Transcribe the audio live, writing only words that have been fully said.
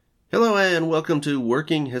Hello and welcome to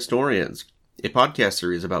Working Historians, a podcast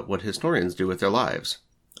series about what historians do with their lives.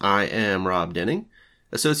 I am Rob Denning,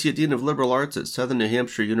 Associate Dean of Liberal Arts at Southern New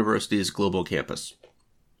Hampshire University's Global Campus.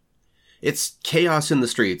 It's chaos in the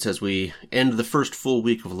streets as we end the first full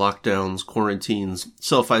week of lockdowns, quarantines,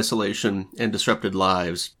 self-isolation, and disrupted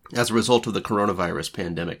lives as a result of the coronavirus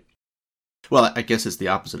pandemic. Well, I guess it's the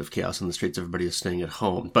opposite of chaos in the streets. Everybody is staying at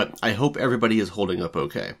home, but I hope everybody is holding up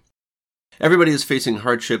okay. Everybody is facing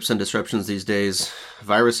hardships and disruptions these days.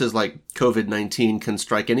 Viruses like COVID-19 can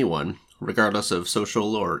strike anyone, regardless of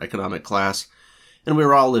social or economic class, and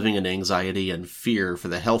we're all living in anxiety and fear for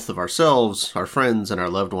the health of ourselves, our friends, and our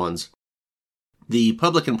loved ones. The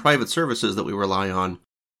public and private services that we rely on,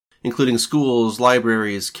 including schools,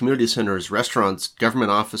 libraries, community centers, restaurants, government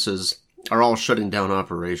offices, are all shutting down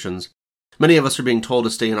operations. Many of us are being told to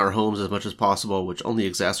stay in our homes as much as possible, which only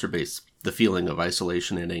exacerbates the feeling of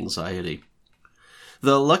isolation and anxiety.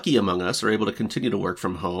 The lucky among us are able to continue to work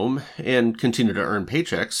from home and continue to earn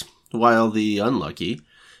paychecks, while the unlucky,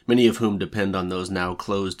 many of whom depend on those now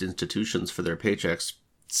closed institutions for their paychecks,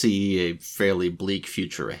 see a fairly bleak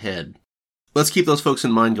future ahead. Let's keep those folks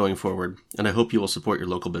in mind going forward, and I hope you will support your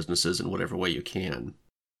local businesses in whatever way you can.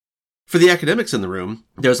 For the academics in the room,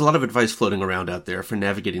 there's a lot of advice floating around out there for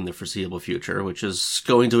navigating the foreseeable future, which is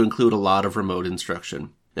going to include a lot of remote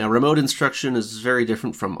instruction. Now, remote instruction is very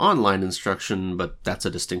different from online instruction, but that's a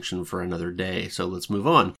distinction for another day, so let's move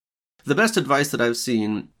on. The best advice that I've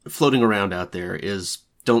seen floating around out there is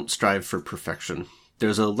don't strive for perfection.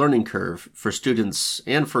 There's a learning curve for students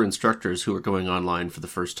and for instructors who are going online for the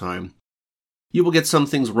first time. You will get some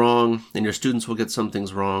things wrong, and your students will get some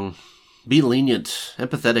things wrong. Be lenient,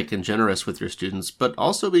 empathetic, and generous with your students, but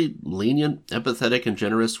also be lenient, empathetic, and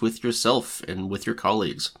generous with yourself and with your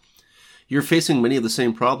colleagues. You're facing many of the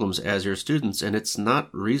same problems as your students, and it's not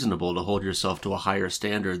reasonable to hold yourself to a higher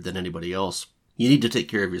standard than anybody else. You need to take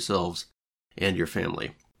care of yourselves and your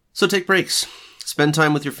family. So take breaks. Spend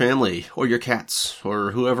time with your family, or your cats,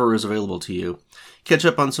 or whoever is available to you. Catch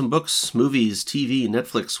up on some books, movies, TV,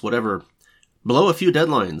 Netflix, whatever. Blow a few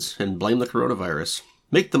deadlines and blame the coronavirus.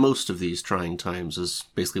 Make the most of these trying times is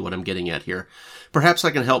basically what I'm getting at here. Perhaps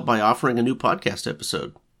I can help by offering a new podcast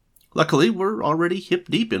episode. Luckily, we're already hip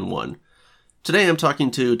deep in one. Today I'm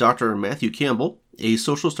talking to Dr. Matthew Campbell, a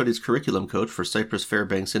social studies curriculum coach for Cypress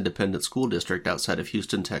Fairbanks Independent School District outside of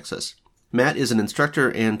Houston, Texas. Matt is an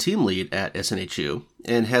instructor and team lead at SNHU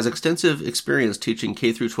and has extensive experience teaching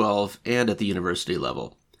K-12 and at the university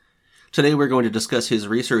level. Today we're going to discuss his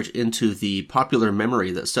research into the popular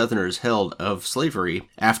memory that Southerners held of slavery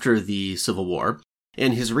after the Civil War,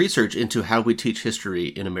 and his research into how we teach history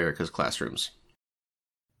in America's classrooms.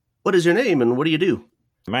 What is your name and what do you do?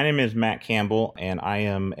 My name is Matt Campbell, and I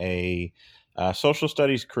am a social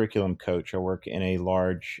studies curriculum coach. I work in a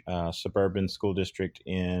large suburban school district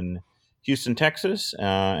in Houston, Texas,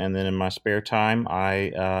 and then in my spare time,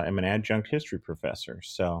 I am an adjunct history professor.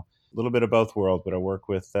 So a little bit of both worlds, but I work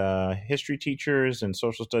with history teachers and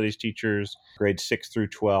social studies teachers, grades 6 through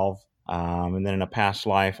 12. And then in a past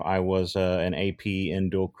life, I was an AP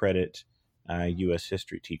and dual credit U.S.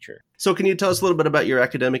 history teacher. So can you tell us a little bit about your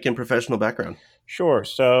academic and professional background? Sure.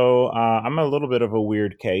 So I'm a little bit of a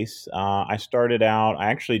weird case. I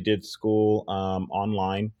actually did school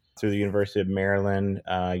online through the University of Maryland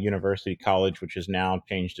University College, which has now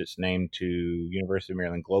changed its name to University of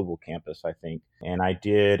Maryland Global Campus, I think. And I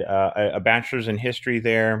did a bachelor's in history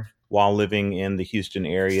there while living in the Houston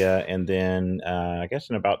area. And then I guess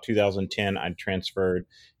in about 2010, I transferred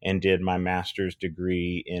and did my master's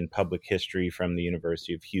degree in public history from the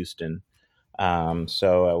University of Houston.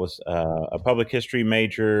 So I was a public history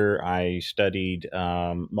major. I studied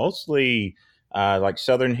mostly like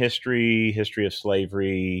Southern history, history of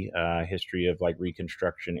slavery, history of like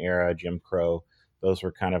Reconstruction era, Jim Crow. Those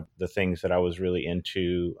were kind of the things that I was really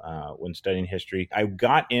into when studying history. I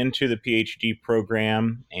got into the PhD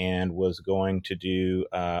program and was going to do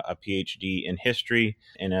a PhD in history,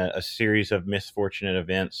 and a series of misfortunate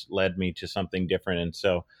events led me to something different. And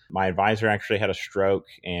so my advisor actually had a stroke,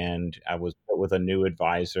 and I was put with a new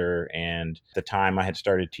advisor. And at the time I had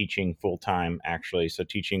started teaching full-time, actually. So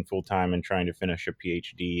teaching full-time and trying to finish a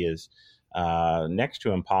PhD is next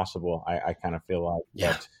to impossible, I kind of feel like.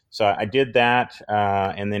 Yeah. But, so I did that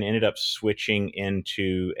and then ended up switching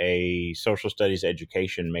into a social studies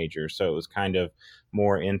education major. So it was kind of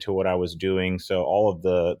more into what I was doing. So all of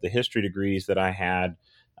the history degrees that I had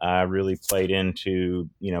really played into,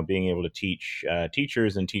 being able to teach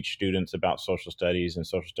teachers and teach students about social studies and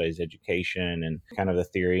social studies education and kind of the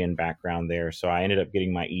theory and background there. So I ended up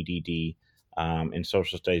getting my EDD in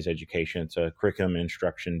social studies education. It's a curriculum and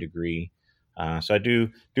instruction degree. So I do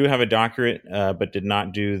have a doctorate, but did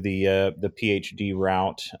not do the PhD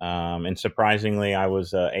route. And surprisingly, I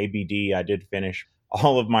was ABD. I did finish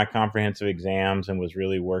all of my comprehensive exams and was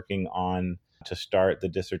really working on to start the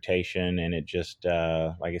dissertation. And it just,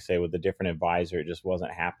 like I say, with a different advisor, it just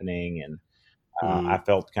wasn't happening. And I Mm.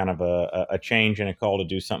 felt kind of a change and a call to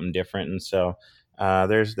do something different. And so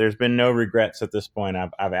there's been no regrets at this point.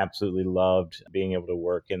 I've absolutely loved being able to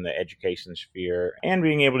work in the education sphere and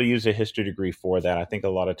being able to use a history degree for that. I think a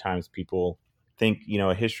lot of times people think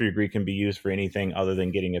a history degree can be used for anything other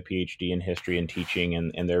than getting a PhD in history and teaching,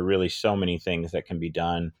 and there are really so many things that can be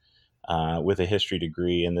done with a history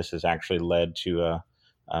degree. And this has actually led to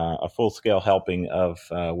a full scale helping of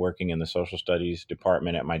working in the social studies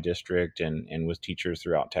department at my district and with teachers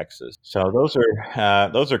throughout Texas. So those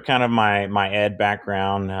are kind of my ed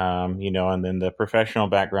background, and then the professional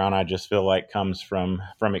background. I just feel like comes from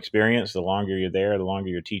experience. The longer you're there, the longer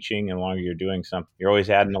you're teaching, and the longer you're doing something. You're always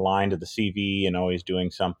adding a line to the CV and always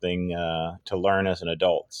doing something to learn as an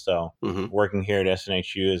adult. So Hmm. working here at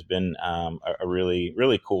SNHU has been a really,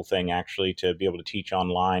 really cool thing, actually, to be able to teach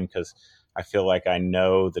online, because I feel like I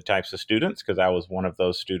know the types of students because I was one of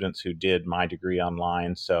those students who did my degree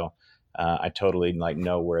online. So I totally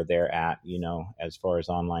know where they're at, as far as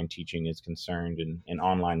online teaching is concerned and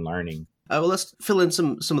online learning. Well, let's fill in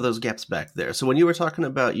some of those gaps back there. So when you were talking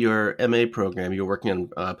about your MA program, you were working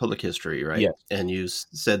on public history, right? Yes. And you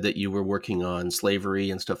said that you were working on slavery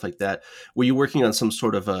and stuff like that. Were you working on some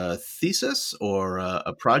sort of a thesis or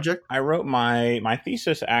a project? I wrote my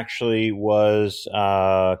thesis actually was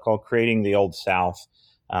called Creating the Old South.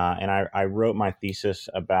 And I wrote my thesis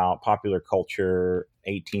about popular culture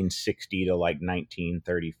 1860 to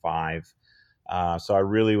 1935. So I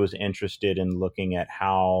really was interested in looking at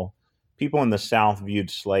how people in the South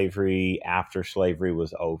viewed slavery after slavery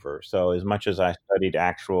was over. So as much as I studied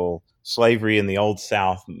actual slavery in the Old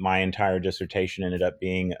South, my entire dissertation ended up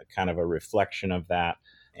being kind of a reflection of that.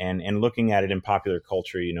 And looking at it in popular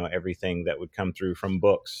culture, everything that would come through from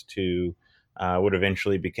books to what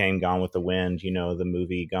eventually became Gone with the Wind, the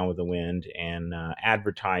movie Gone with the Wind, and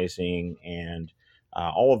advertising and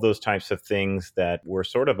all of those types of things that were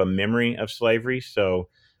sort of a memory of slavery. So,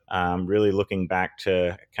 really looking back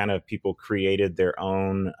to kind of people created their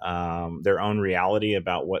own reality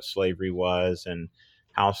about what slavery was and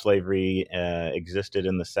how slavery existed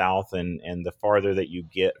in the South, and the farther that you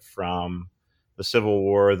get from the Civil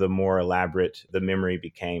War, the more elaborate the memory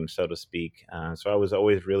became, so to speak. So I was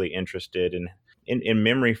always really interested in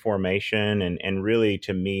memory formation and really,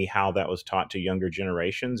 to me, how that was taught to younger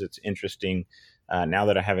generations. It's interesting now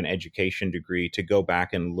that I have an education degree to go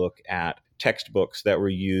back and look at textbooks that were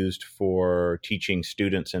used for teaching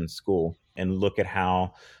students in school and look at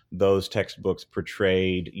how those textbooks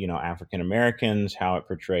portrayed, African Americans, how it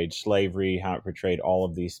portrayed slavery, how it portrayed all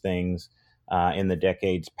of these things in the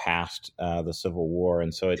decades past the Civil War.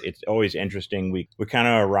 And so it's always interesting. We kind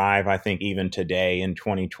of arrive, I think, even today in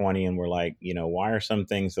 2020, and we're like, why are some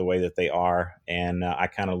things the way that they are? And I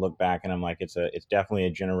kind of look back and I'm like, it's definitely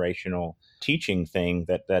a generational teaching thing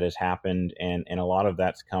that has happened. And a lot of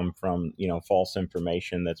that's come from, false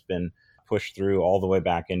information that's been pushed through all the way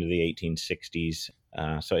back into the 1860s.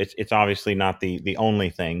 So it's obviously not the only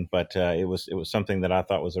thing, but it was something that I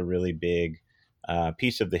thought was a really big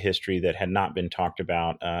piece of the history that had not been talked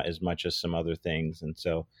about as much as some other things. And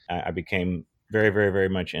so I became very, very, very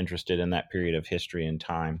much interested in that period of history and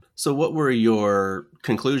time. So what were your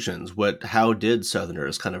conclusions? How did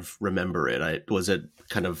Southerners kind of remember it? Was it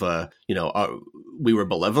kind of, we were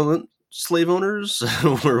benevolent slave owners?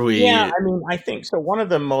 Were Yeah, we? I mean, I think so. One of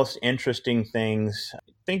the most interesting things,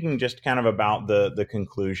 thinking just kind of about the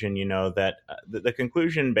conclusion, that the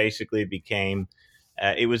conclusion basically became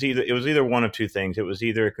it was either one of two things. It was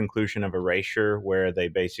either a conclusion of erasure, where they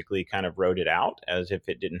basically kind of wrote it out as if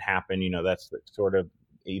it didn't happen. That's the sort of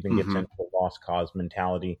even gets Mhm. into the lost cause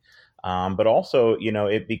mentality. But also,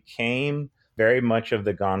 it became very much of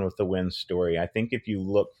the Gone with the Wind story. I think if you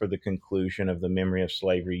look for the conclusion of the memory of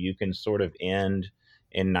slavery, you can sort of end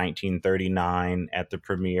in 1939 at the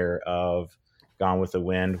premiere of Gone with the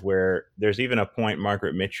Wind, where there's even a point.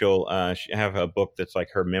 Margaret Mitchell, she have a book that's like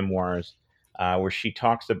her memoirs, where she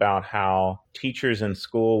talks about how teachers in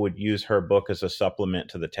school would use her book as a supplement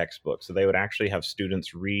to the textbook. So they would actually have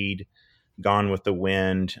students read Gone with the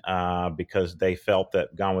Wind because they felt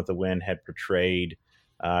that Gone with the Wind had portrayed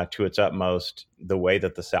to its utmost the way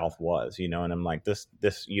that the South was, and I'm like, this,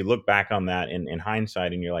 you look back on that in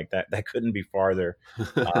hindsight and you're like, that couldn't be farther from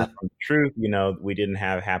the truth. We didn't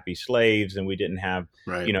have happy slaves, and we didn't have,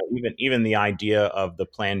 Right. even the idea of the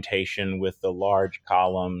plantation with the large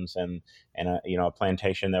columns and a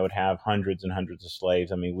plantation that would have hundreds and hundreds of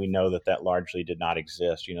slaves. I mean, we know that largely did not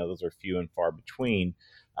exist. Those are few and far between.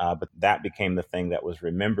 But that became the thing that was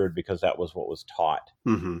remembered because that was what was taught.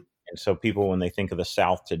 Mm-hmm. And so people, when they think of the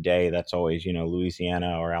South today, that's always,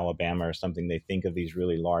 Louisiana or Alabama or something, they think of these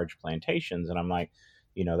really large plantations. And I'm like,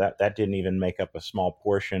 that didn't even make up a small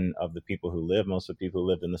portion of the people who lived. Most of the people who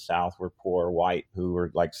lived in the South were poor white who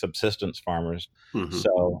were like subsistence farmers. Mm-hmm.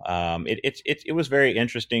 So it was very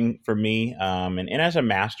interesting for me. And as a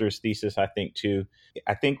master's thesis, I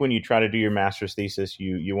think when you try to do your master's thesis,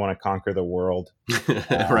 you want to conquer the world.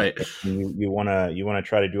 Right. You want to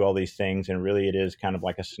try to do all these things, and really it is kind of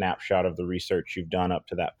like a snapshot of the research you've done up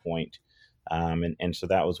to that point. And so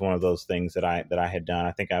that was one of those things that I had done.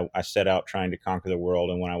 I think I set out trying to conquer the world,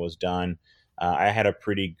 and when I was done, I had a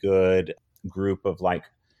pretty good group of like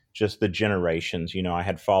just the generations. I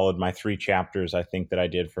had followed my 3 chapters. I think that I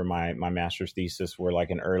did for my master's thesis were like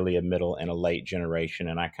an early, a middle, and a late generation,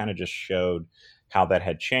 and I kind of just showed how that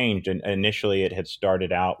had changed. And initially, it had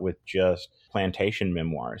started out with just plantation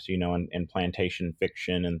memoirs, and plantation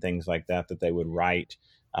fiction and things like that they would write.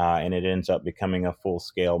 And it ends up becoming a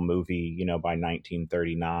full-scale movie, by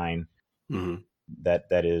 1939. Mm-hmm.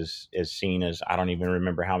 That is seen as, I don't even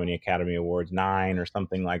remember how many Academy Awards, 9 or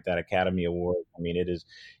something like that Academy Awards. I mean, it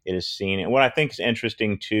is seen. And what I think is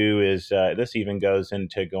interesting too is this even goes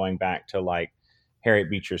into going back to like Harriet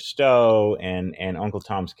Beecher Stowe and Uncle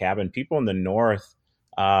Tom's Cabin. People in the North,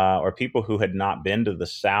 or people who had not been to the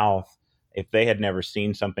South, if they had never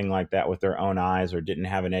seen something like that with their own eyes or didn't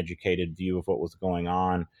have an educated view of what was going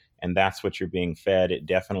on, and that's what you're being fed, it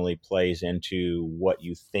definitely plays into what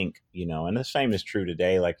you think, and the same is true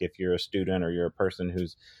today. Like if you're a student or you're a person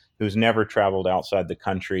who's never traveled outside the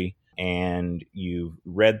country and you've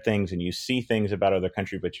read things and you see things about other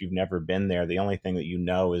country, but you've never been there, the only thing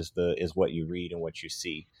that is what you read and what you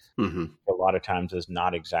see. Mm-hmm. A lot of times is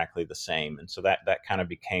not exactly the same. And so that kind of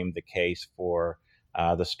became the case for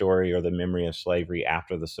the story or the memory of slavery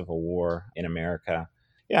after the Civil War in America.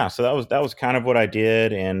 Yeah, so that was kind of what I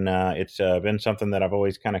did, and it's been something that I've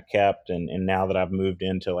always kind of kept. And now that I've moved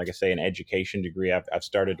into, like I say, an education degree, I've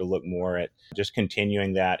started to look more at just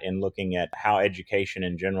continuing that and looking at how education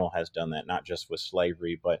in general has done that, not just with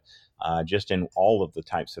slavery, but just in all of the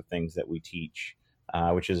types of things that we teach,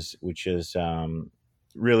 which is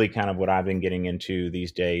really kind of what I've been getting into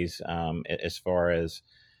these days, as far as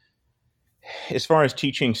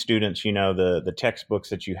teaching students. The textbooks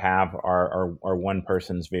that you have are one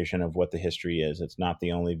person's vision of what the history is. It's not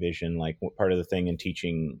the only vision. Like, part of the thing in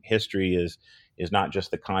teaching history is not just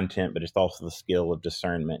the content, but it's also the skill of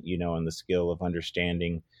discernment, and the skill of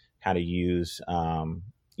understanding how to use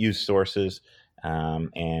sources,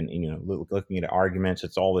 and looking at arguments.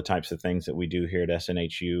 It's all the types of things that we do here at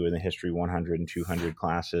SNHU in the History 100 and 200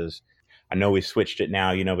 classes. I know we switched it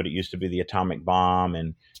now, but it used to be the atomic bomb,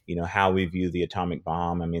 and how we view the atomic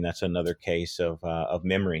bomb. I mean, that's another case of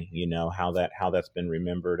memory. How that's been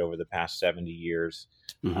remembered over the past 70 years.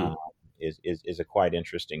 Mm-hmm. Is a quite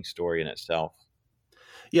interesting story in itself.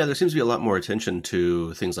 Yeah, there seems to be a lot more attention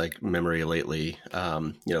to things like memory lately.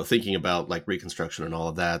 Thinking about like Reconstruction and all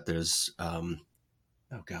of that. There's oh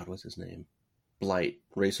God, what's his name? Blight,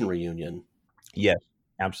 Race and Reunion. Yes.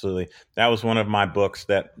 Absolutely. That was one of my books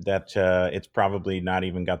that it's probably not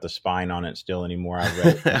even got the spine on it still anymore. I've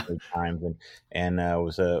read it many times, and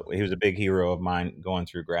he was a big hero of mine going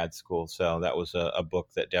through grad school. So that was a book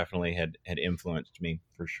that definitely had influenced me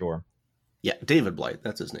for sure. Yeah, David Blight,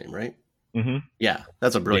 that's his name, right? Mm-hmm. Yeah,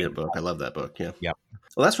 that's a brilliant book. I love that book. Yeah. Yep.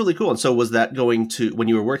 Well, that's really cool. And so was that going to, when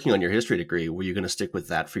you were working on your history degree, were you going to stick with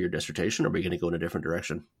that for your dissertation, or were you going to go in a different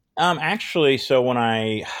direction? Actually, so when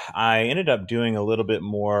I ended up doing a little bit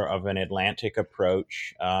more of an Atlantic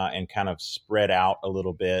approach, and kind of spread out a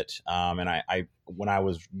little bit. And I when I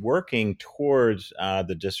was working towards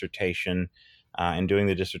the dissertation and doing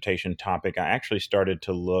the dissertation topic, I actually started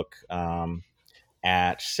to look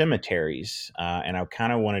at cemeteries, and I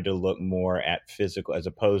kind of wanted to look more at physical as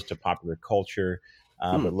opposed to popular culture,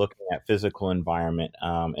 but looking at physical environment,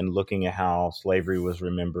 and looking at how slavery was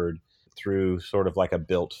remembered through sort of like a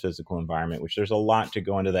built physical environment, which there's a lot to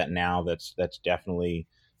go into that now. That's definitely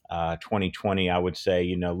 2020, I would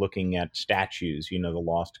say, looking at statues, the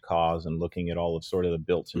lost cause, and looking at all of sort of the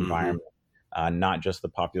built environment, not just the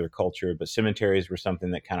popular culture, but cemeteries were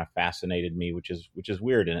something that kind of fascinated me, which is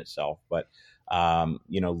weird in itself. But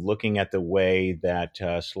looking at the way that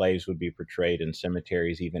slaves would be portrayed in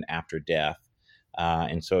cemeteries even after death.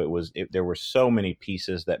 And so there were so many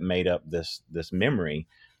pieces that made up this memory,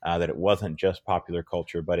 that it wasn't just popular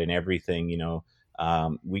culture, but in everything. You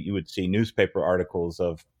would see newspaper articles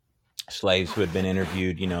of slaves who had been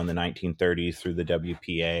interviewed, in the 1930s through the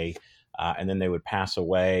WPA, and then they would pass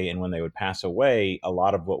away. And when they would pass away, a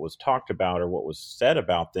lot of what was talked about or what was said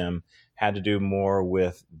about them had to do more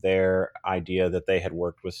with their idea that they had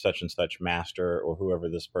worked with such and such master or whoever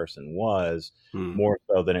this person was, more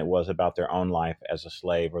so than it was about their own life as a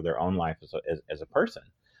slave or their own life as a person.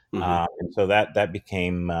 And so that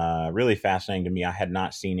became really fascinating to me. I had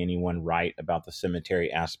not seen anyone write about the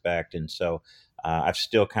cemetery aspect. And so I've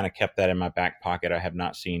still kind of kept that in my back pocket. I have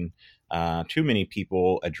not seen too many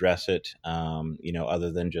people address it,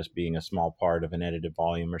 other than just being a small part of an edited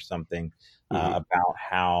volume or something, about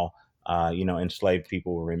how, enslaved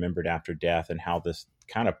people were remembered after death, and how this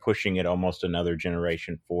kind of pushing it almost another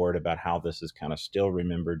generation forward about how this is kind of still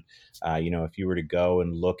remembered. If you were to go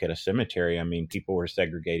and look at a cemetery, I mean, people were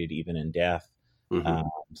segregated even in death.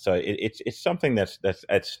 So it's something that's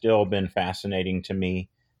still been fascinating to me.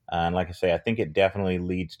 And like I say, I think it definitely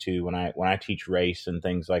leads to when I teach race and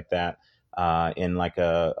things like that, in like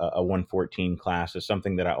a 114 class, is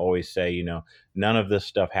something that I always say, none of this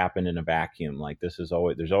stuff happened in a vacuum. Like there's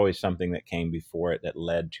always something that came before it that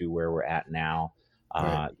led to where we're at now.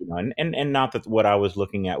 Right. And not that what I was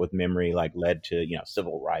looking at with memory like led to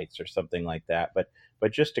civil rights or something like that,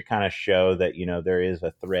 but just to kind of show that there is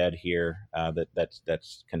a thread here,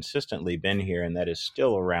 that's consistently been here and that is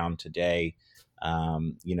still around today.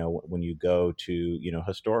 When you go to,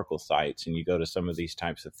 historical sites and you go to some of these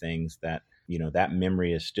types of things, that, that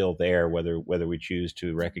memory is still there, whether we choose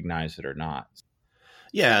to recognize it or not.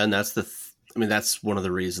 Yeah. And that's one of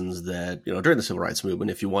the reasons that, during the civil rights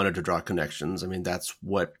movement, if you wanted to draw connections, I mean, that's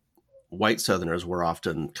what white Southerners were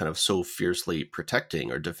often kind of so fiercely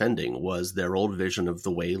protecting or defending, was their old vision of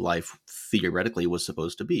the way life theoretically was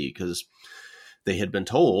supposed to be, because they had been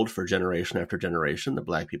told for generation after generation that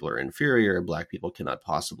Black people are inferior, Black people cannot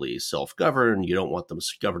possibly self-govern, you don't want them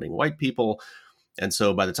governing white people. And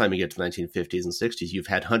so by the time you get to the 1950s and 60s, you've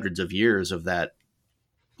had hundreds of years of that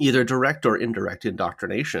either direct or indirect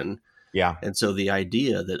indoctrination. Yeah. And so the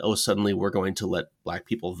idea that, suddenly we're going to let Black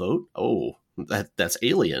people vote, that's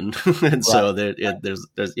alien. And right. So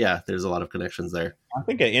there's a lot of connections there. I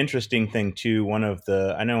think an interesting thing too, one of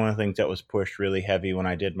the things that was pushed really heavy when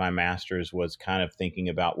I did my master's was kind of thinking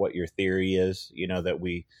about what your theory is, that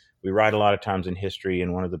we write a lot of times in history.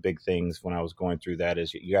 And one of the big things when I was going through that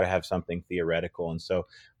is you got to have something theoretical. And so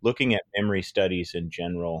looking at memory studies in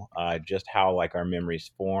general, just how like our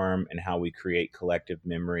memories form and how we create collective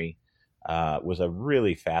memory, was a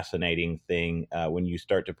really fascinating thing when you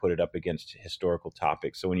start to put it up against historical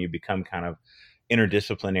topics. So when you become kind of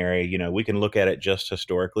interdisciplinary, we can look at it just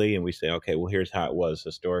historically and we say, okay, well, here's how it was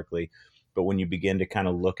historically. But when you begin to kind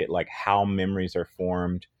of look at like how memories are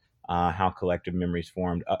formed, how collective memories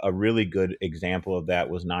formed, a really good example of that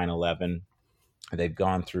was 9/11. They've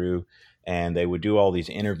gone through and they would do all these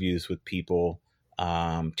interviews with people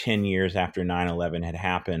 10 years after 9/11 had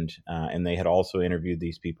happened. And they had also interviewed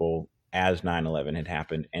these people as 9/11 had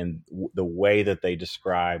happened. And the way that they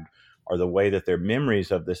described, or the way that their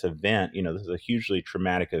memories of this event, this is a hugely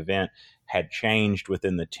traumatic event, had changed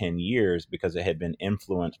within the 10 years because it had been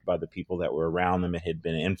influenced by the people that were around them. It had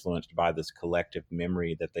been influenced by this collective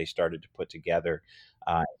memory that they started to put together.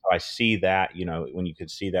 So I see that, when you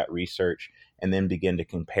could see that research and then begin to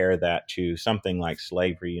compare that to something like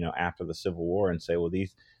slavery, after the Civil War, and say, well,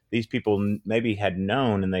 these people maybe had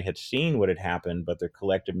known and they had seen what had happened, but their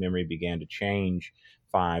collective memory began to change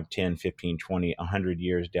 5, 10, 15, 20, 100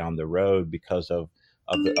 years down the road because of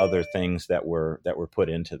the other things that were put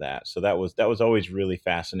into that. So that was always really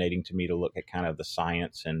fascinating to me to look at kind of the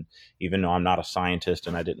science. And even though I'm not a scientist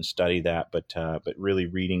and I didn't study that, but really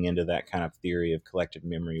reading into that kind of theory of collective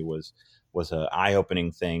memory was an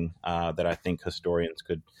eye-opening thing that I think historians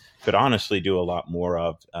could honestly do a lot more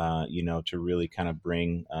of, to really kind of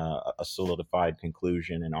bring a solidified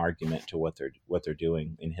conclusion and argument to what they're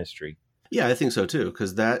doing in history. Yeah, I think so too,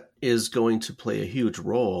 because that is going to play a huge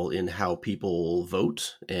role in how people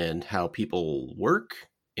vote and how people work.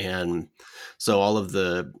 And so all of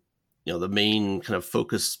the, the main kind of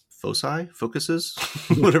focuses,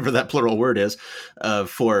 whatever that plural word is,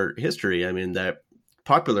 for history. I mean, that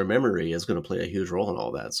popular memory is going to play a huge role in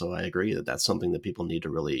all that. So I agree that that's something that people need to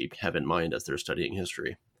really have in mind as they're studying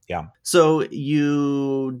history. Yeah. So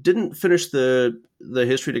you didn't finish the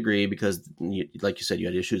history degree because, like you said, you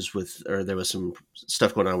had issues with, or there was some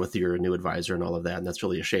stuff going on with your new advisor and all of that, and that's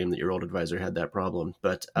really a shame that your old advisor had that problem.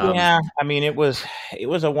 But Yeah, I mean, it was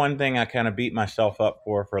a one thing I kind of beat myself up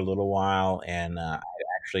for a little while, and I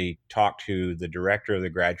actually talked to the director of the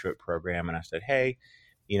graduate program, and I said, "Hey,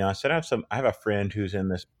 I said I have a friend who's in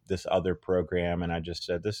this other program, and I just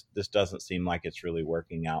said this doesn't seem like it's really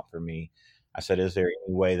working out for me." I said, "Is there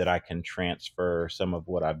any way that I can transfer some of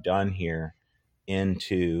what I've done here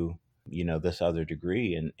into this other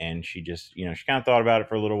degree?" And she just she kind of thought about it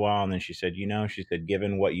for a little while, and then she said, she said,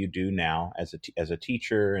 given what you do now as as a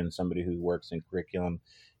teacher and somebody who works in curriculum,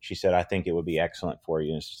 she said, I think it would be excellent for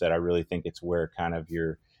you. And she said, I really think it's where kind of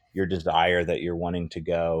your desire that you're wanting to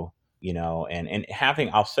go, and having,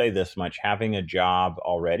 I'll say this much, having a job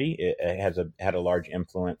already, it had a large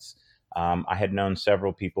influence. I had known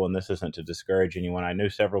several people, and this isn't to discourage anyone. I knew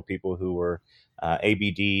several people who were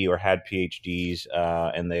ABD or had PhDs,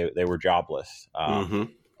 and they were jobless. mhm.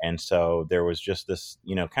 And so there was just this,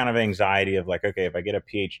 kind of anxiety of like, okay, if I get a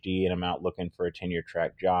PhD and I'm out looking for a tenure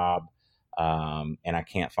track job, and I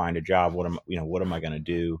can't find a job, what am I going to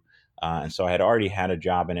do? And so I had already had a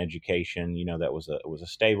job in education, that was a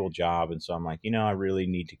stable job. And so I'm like, I really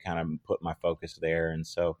need to kind of put my focus there. And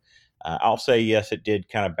so I'll say, yes, it did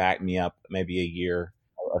kind of back me up maybe a year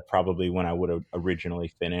probably when I would have originally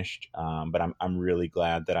finished. But I'm really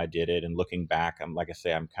glad that I did it. And looking back, like I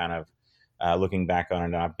say, I'm kind of looking back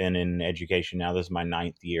on it. I've been in education now. This is my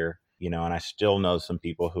ninth year, and I still know some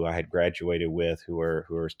people who I had graduated with who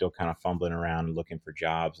are still kind of fumbling around and looking for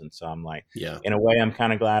jobs. And so I'm like, Yeah. in a way, I'm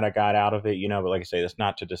kind of glad I got out of it, but like I say, that's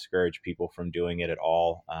not to discourage people from doing it at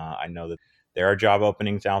all. I know that there are job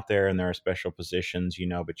openings out there and there are special positions,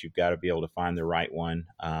 but you've got to be able to find the right one,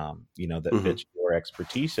 that Mhm. fits your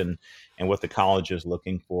expertise and what the college is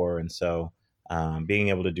looking for. And so, being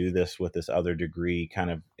able to do this with this other degree, kind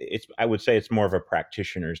of, I would say it's more of a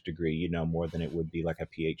practitioner's degree, more than it would be like a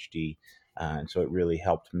PhD. And so it really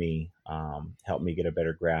helped me get a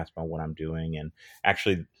better grasp on what I'm doing. And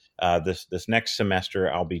actually, this next semester,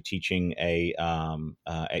 I'll be teaching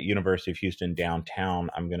at University of Houston downtown.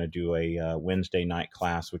 I'm going to do a Wednesday night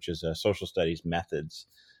class, which is a social studies methods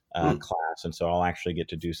Mm. class, and so I'll actually get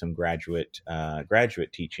to do some graduate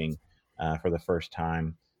teaching for the first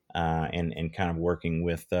time, and kind of working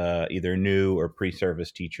with either new or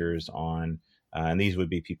pre-service teachers on. And these would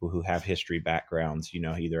be people who have history backgrounds,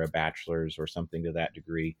 either a bachelor's or something to that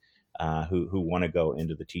degree, who want to go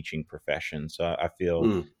into the teaching profession. So I feel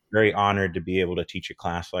Mm. very honored to be able to teach a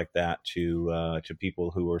class like that to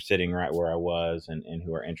people who are sitting right where I was, and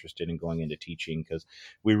who are interested in going into teaching, because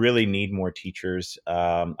we really need more teachers.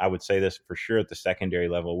 I would say this for sure at the secondary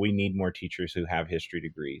level. We need more teachers who have history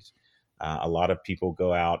degrees. A lot of people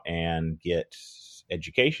go out and get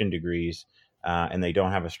education degrees, and they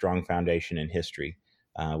don't have a strong foundation in history,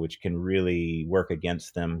 which can really work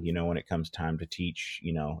against them, when it comes time to teach,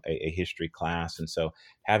 a history class. And so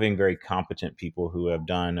having very competent people who have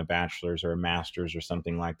done a bachelor's or a master's or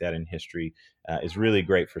something like that in history is really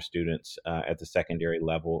great for students at the secondary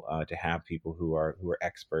level, to have people who are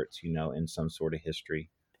experts, in some sort of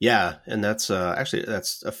history. Yeah, and that's actually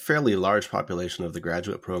that's a fairly large population of the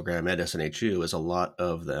graduate program at SNHU. Is a lot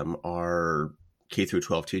of them are K through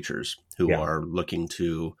 12 teachers who Yeah. are looking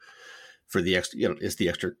to for the extra, it's the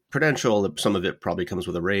extra credential. Some of it probably comes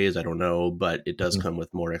with a raise. I don't know, but it does Mhm. come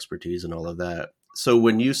with more expertise and all of that. So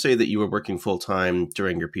when you say that you were working full time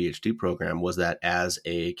during your PhD program, was that as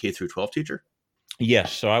a K through 12 teacher?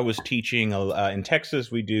 Yes. So I was teaching in Texas.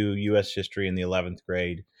 We do U.S. history in the 11th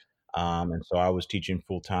grade. And so I was teaching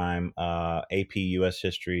full time AP U.S.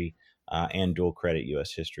 history and dual credit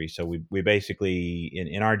U.S. history. So we basically,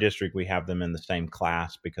 in our district, we have them in the same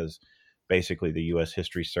class because basically the U.S.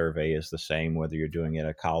 history survey is the same, whether you're doing it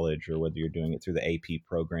at college or whether you're doing it through the AP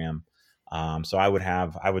program. So I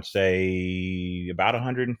would say about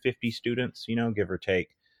 150 students, give or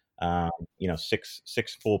take,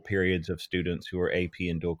 six full periods of students who are AP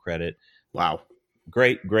and dual credit. Wow.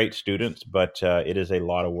 Great students, but it is a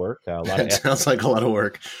lot of work, a lot of That effort. sounds like a lot of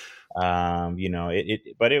work.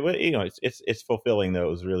 But it was, it's fulfilling though.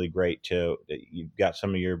 It was really great that you've got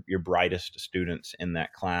some of your brightest students in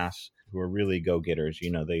that class who are really go-getters.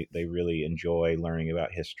 They really enjoy learning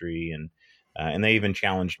about history, and they even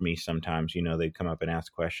challenged me sometimes. They'd come up and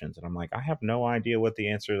ask questions, and I'm like, I have no idea what the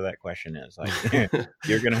answer to that question is. Like,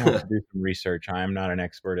 you're going to have to do some research. I am not an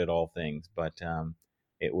expert at all things, but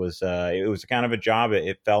it was kind of a job.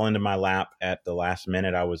 It fell into my lap at the last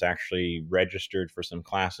minute. I was actually registered for some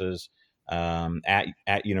classes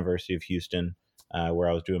at University of Houston, where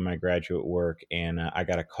I was doing my graduate work, and I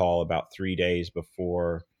got a call about 3 days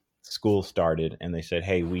before school started, and they said,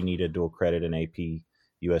 "Hey, we need a dual credit and AP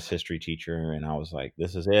U.S. history teacher," and I was like,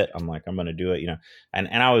 "This is it." I'm like, "I'm going to do it," and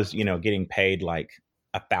I was, getting paid like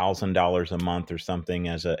 $1,000 a month or something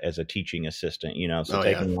as a teaching assistant, so Oh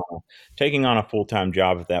yeah. taking on a full-time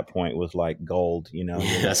job at that point was like gold. You're like,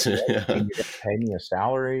 Yes. "What? You Yeah. mean you're going to pay me a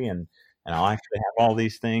salary and I'll actually have all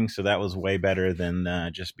these things?" So that was way better than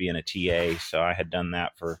just being a TA. So I had done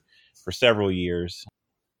that for several years.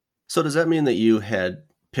 So does that mean that you had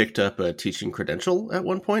picked up a teaching credential at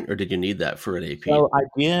one point, or did you need that for an AP? So I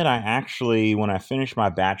did. I actually, when I finished my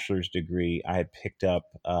bachelor's degree, I had picked up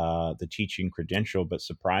the teaching credential. But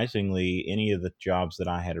surprisingly, any of the jobs that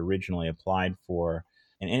I had originally applied for,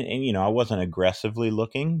 and I wasn't aggressively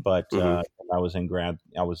looking, but Hmm. I was in grad.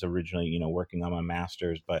 I was originally, working on my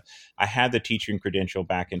master's, but I had the teaching credential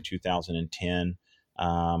back in 2010.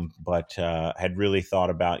 But had really thought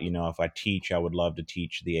about, if I teach, I would love to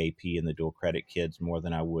teach the AP and the dual credit kids more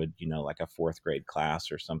than I would, like a fourth grade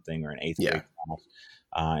class or something, or an eighth Yeah. grade class.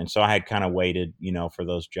 And so I had kind of waited, for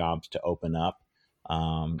those jobs to open up,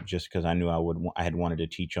 just because I knew I had wanted to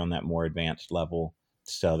teach on that more advanced level.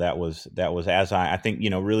 So that was as I think,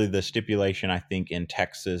 really the stipulation, I think, in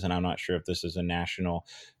Texas, and I'm not sure if this is a national,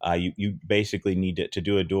 you basically need to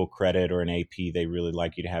do a dual credit or an AP. They really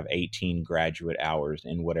like you to have 18 graduate hours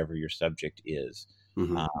in whatever your subject is.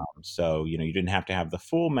 Hmm. Um, so, you didn't have to have the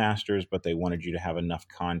full master's, but they wanted you to have enough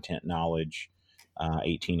content knowledge,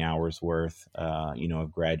 18 hours worth,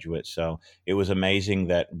 of graduate. So it was amazing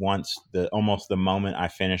that almost the moment I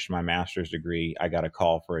finished my master's degree, I got a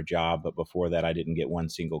call for a job. But before that, I didn't get one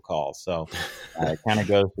single call. So it kind of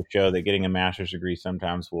goes to show that getting a master's degree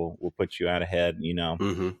sometimes will put you out ahead,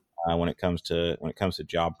 Hmm. when it comes to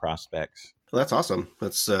job prospects. Well, that's awesome.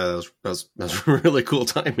 That's really cool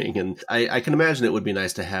timing, and I can imagine it would be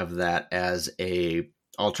nice to have that as a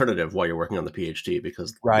alternative while you're working on the PhD,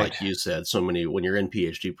 because, Right. like you said, so many when you're in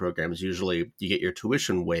PhD programs, usually you get your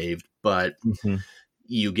tuition waived, but Hmm.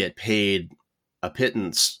 you get paid a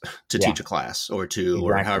pittance to Yeah, teach a class or two,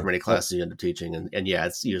 or exactly. however many Yep. classes you end up teaching, and yeah,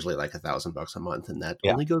 it's usually like $1,000 a month, and that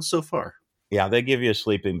Yeah. only goes so far. Yeah. They give you a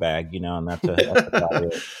sleeping bag, and that's about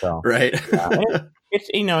it. So, Right. yeah, and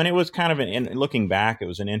and it was kind of looking back, it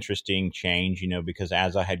was an interesting change, because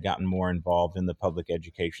as I had gotten more involved in the public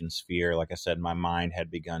education sphere, like I said, my mind had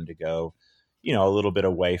begun to go, a little bit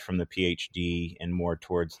away from the PhD and more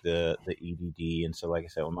towards the EDD. And so, like I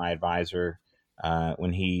said, when my advisor,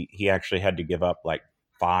 when he actually had to give up like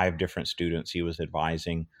 5 different students he was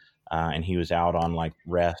advising, and he was out on like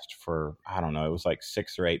rest for, I don't know, it was like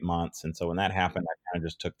 6 or 8 months. And so when that happened, I kind of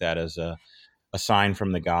just took that as a sign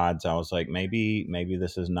from the gods. I was like, maybe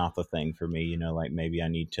this is not the thing for me, like maybe I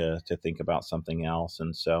need to think about something else.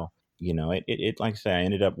 And so, it like I say, I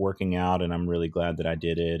ended up working out, and I'm really glad that I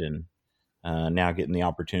did it. And now getting the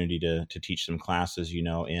opportunity to teach some classes,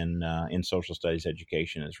 in social studies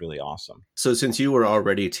education is really awesome. So since you were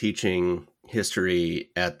already teaching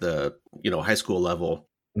history at the, high school level,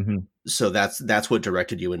 Hmm. so that's what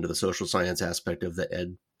directed you into the social science aspect of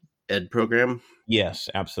the ed program. Yes,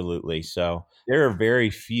 absolutely. So there are very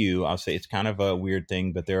few, I'll say it's kind of a weird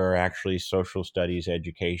thing, but there are actually social studies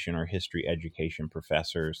education or history education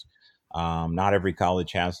professors. Not every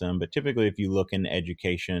college has them, but typically, if you look in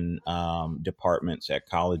education departments at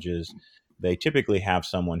colleges, they typically have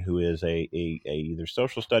someone who is a either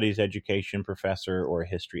social studies education professor or a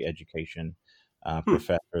history education Hmm.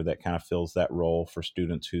 professor that kind of fills that role for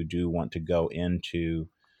students who do want to go into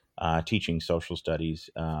teaching social studies.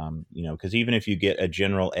 Because even if you get a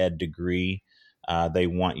general ed degree, they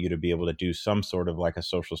want you to be able to do some sort of like a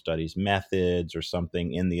social studies methods or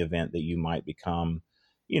something in the event that you might become,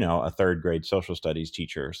 a third grade social studies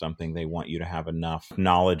teacher or something. They want you to have enough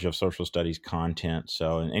knowledge of social studies content.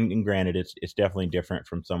 So, and granted, it's definitely different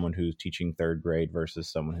from someone who's teaching third grade versus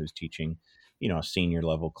someone who's teaching, a senior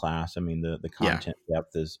level class. I mean, the Yeah. content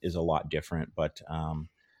depth is a lot different, but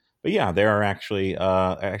yeah, there are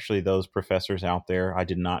actually those professors out there. I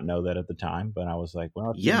did not know that at the time, but I was like,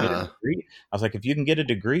 well, if you can get a Yeah. degree, I was like, if you can get a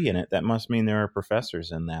degree in it, that must mean there are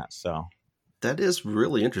professors in that. So That is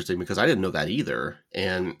really interesting, because I didn't know that either.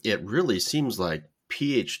 And it really seems like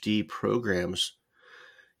PhD programs,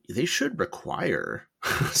 they should require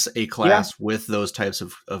a yeah, class with those types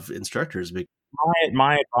of instructors.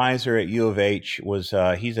 my advisor at U of H was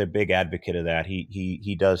he's a big advocate of that.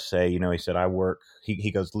 He does say, he said, I work.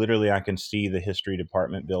 He goes, literally, I can see the history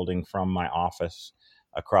department building from my office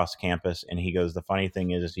across campus, and he goes, the funny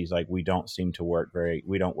thing is he's like, we don't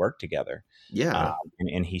work together. Um, Yeah.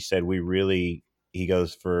 and he said, he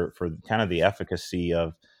goes, for kind of the efficacy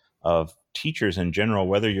of of teachers in general,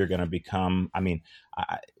 whether you're going to become,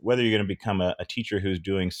 whether you're going to become a teacher who's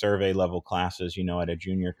doing survey level classes, at a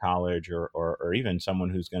junior college, or even someone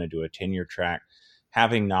who's going to do a tenure track,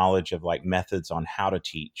 having knowledge of like methods on how to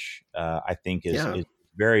teach, I think Yeah. is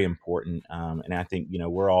very important. And I think,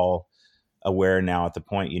 we're all aware now at the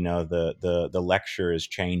point, the lecture is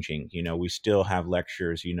changing. We still have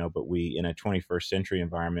lectures, but we, in a 21st century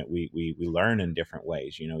environment, we learn in different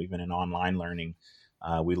ways. Even in online learning,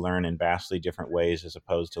 we learn in vastly different ways as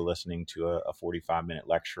opposed to listening to a 45-minute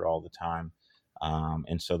lecture all the time.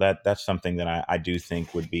 And so that's something that I do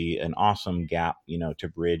think would be an awesome gap, to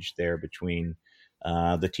bridge there between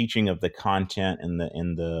the teaching of the content and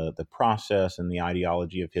the process and the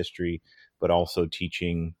ideology of history, but also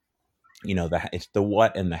teaching, it's the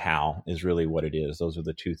what and the how is really what it is. Those are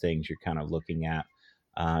the two things you're kind of looking at,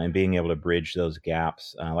 and being able to bridge those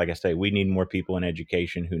gaps. Like I say, we need more people in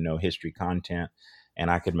education who know history content. And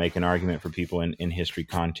I could make an argument for people in history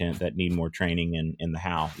content that need more training in the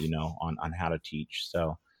how, on how to teach.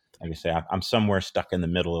 So, like I say, I'm somewhere stuck in the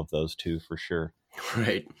middle of those two for sure.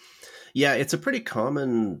 Right. Yeah, it's a pretty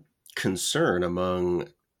common concern among,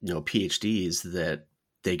 PhDs that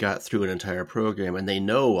they got through an entire program and they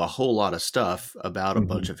know a whole lot of stuff about a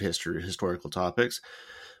bunch Mm-hmm. of historical topics,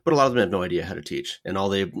 but a lot of them have no idea how to teach. And all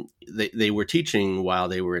they were teaching while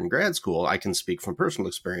they were in grad school. I can speak from personal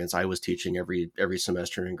experience. I was teaching every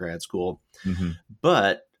semester in grad school, Mm-hmm.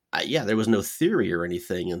 but yeah, there was no theory or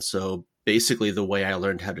anything. And so basically the way I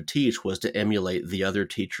learned how to teach was to emulate the other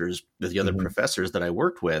teachers, the other Mm-hmm. professors that I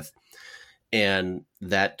worked with. And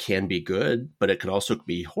that can be good, but it can also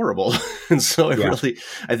be horrible. And so Yeah.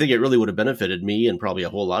 I think it really would have benefited me and probably a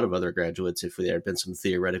whole lot of other graduates if there had been some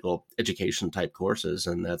theoretical education type courses.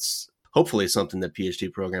 And that's hopefully something that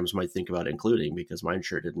PhD programs might think about including, because mine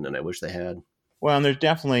sure didn't. And I wish they had. Well, and there's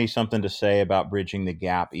definitely something to say about bridging the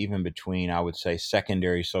gap, even between, I would say,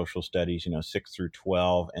 secondary social studies, 6 through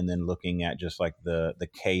 12, and then looking at just like the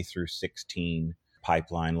K through 16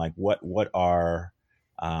 pipeline. Like what are,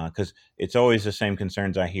 because it's always the same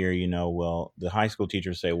concerns I hear, well, the high school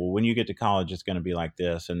teachers say, well, when you get to college, it's going to be like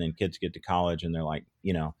this. And then kids get to college and they're like,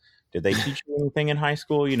 did they teach you anything in high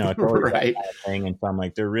school? It's always that Right. kind of thing. And so I'm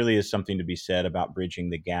like, there really is something to be said about bridging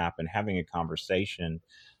the gap and having a conversation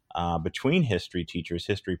between history teachers,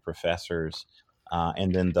 history professors,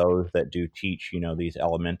 and then those that do teach, these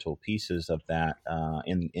elemental pieces of that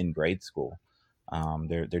in grade school.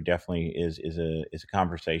 There definitely is a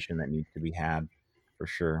conversation that needs to be had for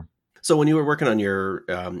sure. So when you were working on your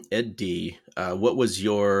Ed.D., what was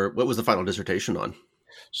the final dissertation on?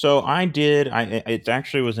 So I did. It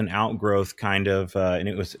actually was an outgrowth kind of, and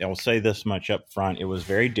it was. I'll say this much up front. It was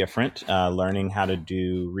very different. Learning how to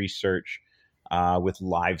do research with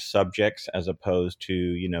live subjects as opposed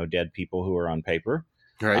to dead people who are on paper.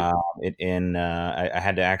 Right. I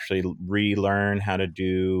had to actually relearn how to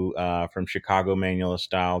do from Chicago Manual of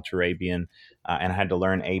Style to Arabian, and I had to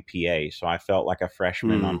learn APA. So I felt like a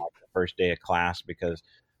freshman on Hmm. like the first day of class because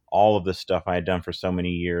all of the stuff I had done for so many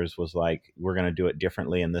years was like, we're going to do it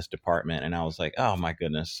differently in this department. And I was like, oh my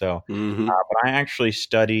goodness. So, Hmm. but I actually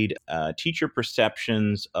studied teacher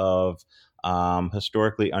perceptions of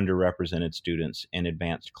historically underrepresented students in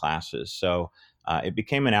advanced classes. So it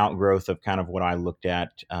became an outgrowth of kind of what I looked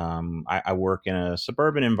at. I work in a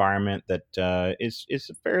suburban environment that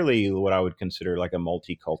is fairly what I would consider like a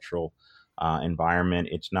multicultural environment.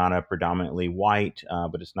 It's not a predominantly white,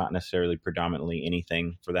 but it's not necessarily predominantly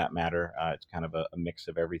anything for that matter. It's kind of a mix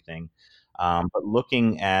of everything. But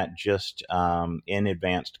looking at just in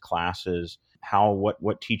advanced classes,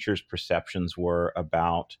 what teachers' perceptions were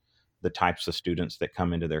about the types of students that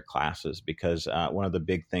come into their classes, because one of the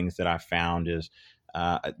big things that I found is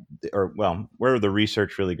where the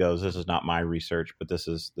research really goes. This is not my research, but this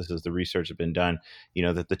is the research that's been done.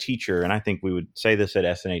 That the teacher, and I think we would say this at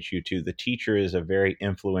SNHU too, the teacher is a very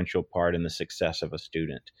influential part in the success of a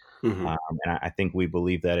student. Hmm. And I think we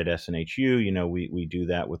believe that at SNHU. We do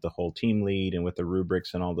that with the whole team lead and with the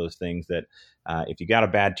rubrics and all those things. That if you got a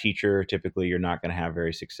bad teacher, typically you're not going to have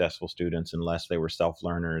very successful students unless they were self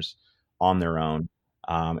learners on their own.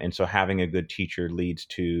 And so having a good teacher leads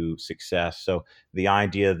to success. So the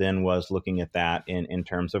idea then was looking at that in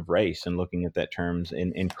terms of race and looking at that terms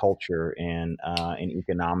in culture and in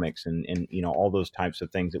economics and all those types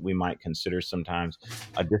of things that we might consider sometimes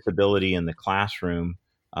a disability in the classroom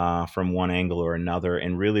from one angle or another,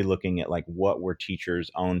 and really looking at like what were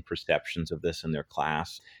teachers' own perceptions of this in their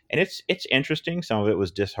class. And it's interesting. Some of it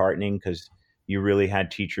was disheartening because you really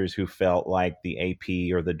had teachers who felt like the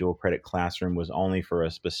AP or the dual credit classroom was only for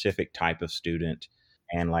a specific type of student.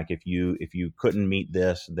 and like if you couldn't meet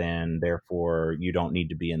this, then therefore you don't need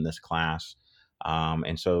to be in this class.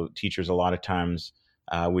 And so teachers a lot of times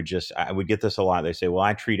I would get this a lot. They say, well,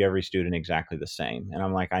 I treat every student exactly the same. And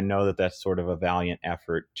I'm like, I know that that's sort of a valiant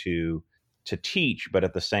effort to teach, but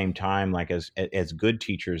at the same time, like as good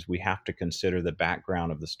teachers, we have to consider the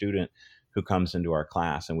background of the student who comes into our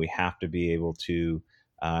class, and we have to be able to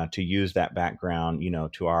use that background,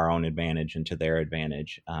 to our own advantage and to their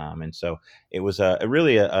advantage. And so it was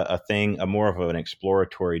really a thing, a more of an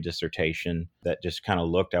exploratory dissertation that just kind of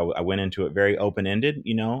looked. I went into it very open ended.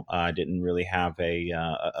 I didn't really have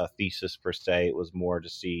a thesis per se. It was more to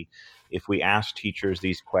see if we ask teachers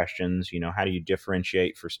these questions. How do you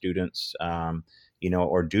differentiate for students?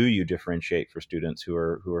 Or do you differentiate for students who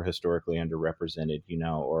are historically underrepresented?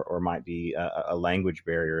 Or might be a language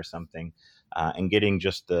barrier or something. And getting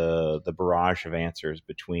just the barrage of answers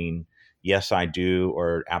between yes, I do,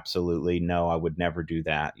 or absolutely no, I would never do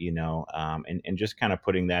that, and just kind of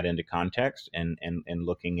putting that into context and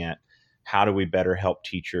looking at how do we better help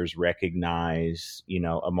teachers recognize,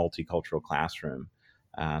 a multicultural classroom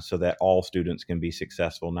so that all students can be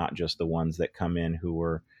successful, not just the ones that come in who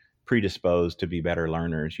were predisposed to be better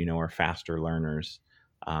learners, or faster learners.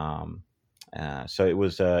 So it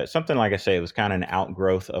was something, like I say, it was kind of an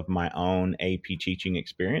outgrowth of my own AP teaching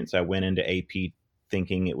experience. I went into AP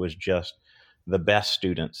thinking it was just the best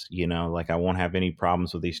students, like I won't have any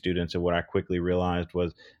problems with these students. And what I quickly realized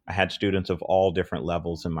was I had students of all different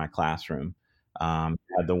levels in my classroom.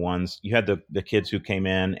 You had the kids who came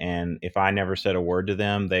in, and if I never said a word to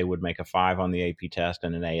them, they would make a 5 on the AP test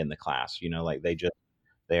and an A in the class. Like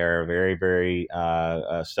they're very, very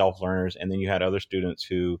self learners. And then you had other students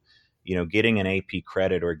who, getting an AP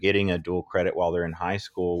credit or getting a dual credit while they're in high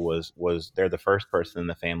school was they're the first person in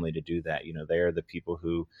the family to do that. They're the people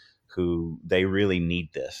who they really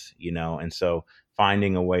need this, and so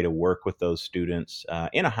finding a way to work with those students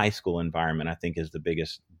in a high school environment, I think, is the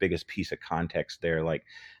biggest piece of context there. Like,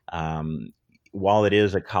 while it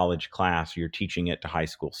is a college class, you're teaching it to high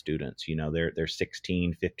school students. They're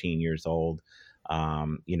 16, 15 years old,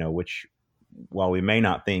 which, while we may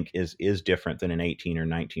not think is different than an 18 or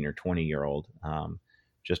 19 or 20-year-old,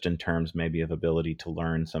 just in terms maybe of ability to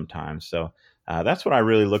learn sometimes. So that's what I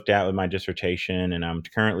really looked at with my dissertation, and I'm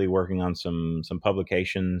currently working on some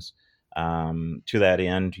publications to that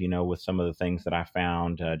end, with some of the things that I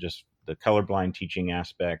found, just the colorblind teaching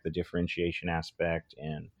aspect, the differentiation aspect,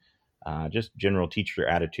 and just general teacher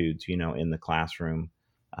attitudes, in the classroom.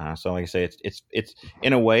 So, like I say, it's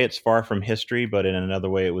in a way it's far from history, but in another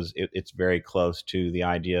way it's very close to the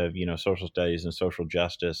idea of social studies and social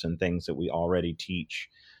justice and things that we already teach.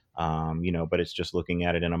 But it's just looking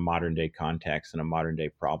at it in a modern day context and a modern day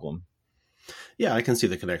problem. Yeah, I can see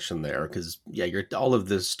the connection there because all of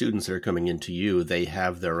the students that are coming into you, they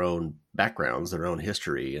have their own backgrounds, their own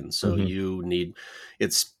history, and so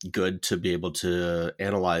it's good to be able to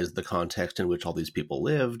analyze the context in which all these people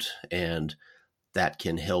lived, and that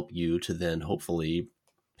can help you to then hopefully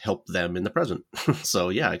help them in the present. So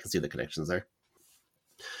yeah, I can see the connections there.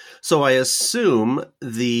 So I assume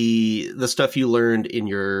the stuff you learned in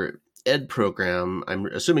your ed program, I'm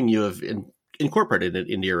assuming you have incorporated it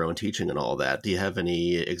into your own teaching and all that. Do you have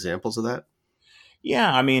any examples of that?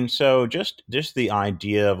 Yeah, I mean, so just the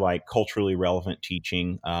idea of like culturally relevant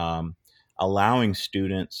teaching, allowing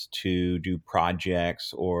students to do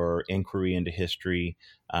projects or inquiry into history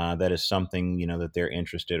that is something that they're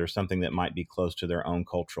interested, or something that might be close to their own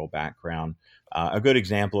cultural background. A good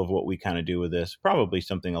example of what we kind of do with this, probably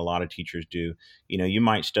something a lot of teachers do. You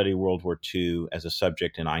might study World War II as a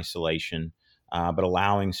subject in isolation. But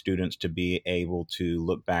allowing students to be able to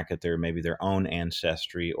look back at maybe their own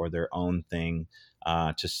ancestry or their own thing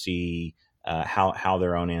to see how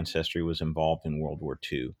their own ancestry was involved in World War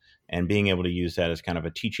II, and being able to use that as kind of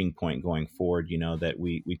a teaching point going forward. That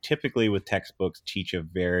we typically with textbooks teach a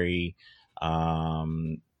very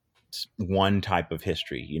one type of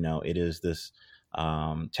history. It is this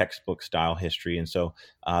textbook style history. And so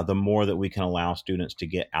the more that we can allow students to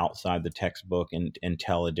get outside the textbook and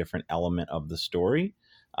tell a different element of the story,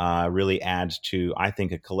 really adds to, I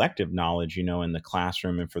think, a collective knowledge, in the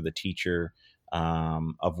classroom and for the teacher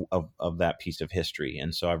of that piece of history.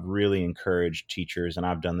 And so I've really encouraged teachers, and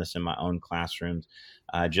I've done this in my own classrooms,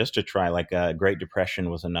 just to try, like Great Depression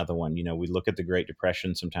was another one. We look at the Great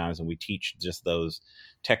Depression sometimes and we teach just those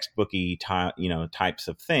textbooky types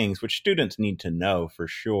of things, which students need to know for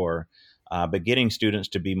sure. But getting students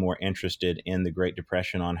to be more interested in the Great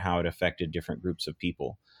Depression, on how it affected different groups of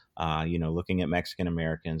people. looking at Mexican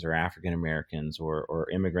Americans or African Americans or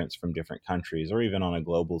immigrants from different countries, or even on a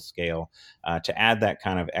global scale, to add that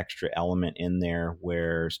kind of extra element in there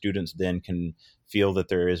where students then can feel that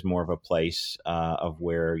there is more of a place of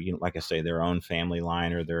where, like I say, their own family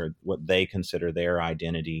line or what they consider their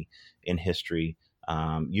identity in history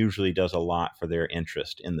usually does a lot for their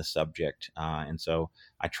interest in the subject. And so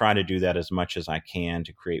I try to do that as much as I can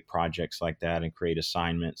to create projects like that and create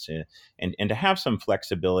assignments and to have some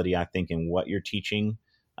flexibility, I think, in what you're teaching.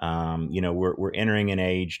 We're entering an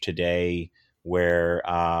age today where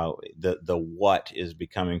the what is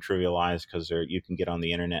becoming trivialized because you can get on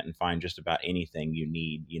the internet and find just about anything you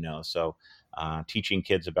need, so teaching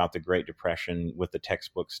kids about the Great Depression with the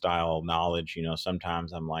textbook style knowledge,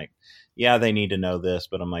 sometimes I'm like, yeah, they need to know this,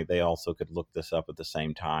 but I'm like, they also could look this up at the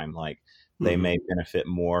same time. Like they may benefit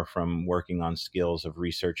more from working on skills of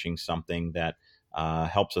researching something that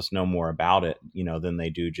helps us know more about it, than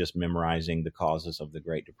they do just memorizing the causes of the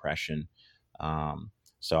Great Depression.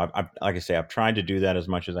 So like I say, I've tried to do that as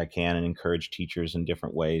much as I can and encourage teachers in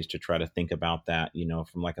different ways to try to think about that,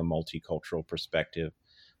 from like a multicultural perspective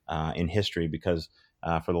in history, because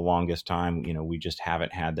for the longest time, we just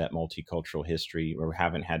haven't had that multicultural history, or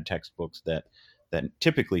haven't had textbooks that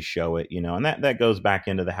typically show it, and that goes back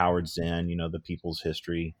into the Howard Zinn, the people's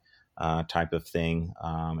history type of thing.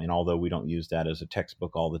 And although we don't use that as a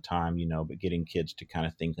textbook all the time, but getting kids to kind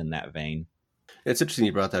of think in that vein. It's interesting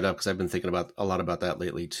you brought that up because I've been thinking about a lot about that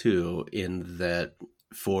lately too, in that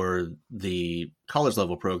for the college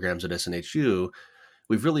level programs at SNHU,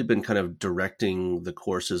 we've really been kind of directing the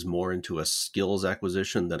courses more into a skills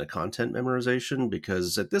acquisition than a content memorization,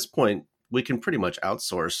 because at this point we can pretty much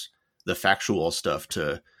outsource the factual stuff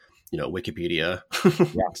to, Wikipedia.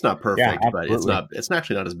 Yeah. It's not perfect, but it's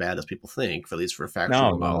actually not as bad as people think, at least for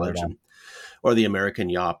factual knowledge. Or the American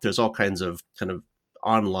Yop. There's all kinds of kind of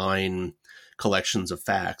online collections of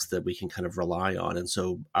facts that we can kind of rely on. And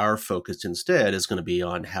so our focus instead is going to be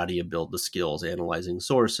on how do you build the skills, analyzing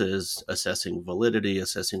sources, assessing validity,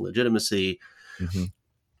 assessing legitimacy,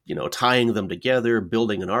 tying them together,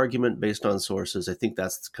 building an argument based on sources. I think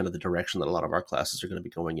that's kind of the direction that a lot of our classes are going to be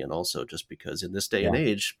going in also, just because in this day and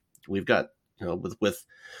age, we've got, with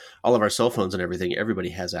all of our cell phones and everything, everybody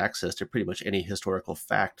has access to pretty much any historical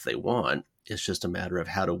fact they want. It's just a matter of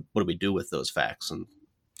what do we do with those facts? And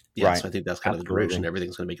so I think that's kind of the direction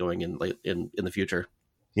everything's going to be going in the future.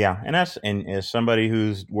 Yeah, and as somebody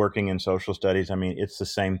who's working in social studies, I mean, it's the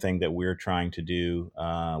same thing that we're trying to do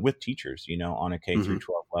with teachers, on a K through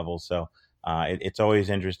 12 level. So it's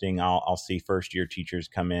always interesting. I'll see first year teachers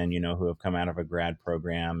come in, who have come out of a grad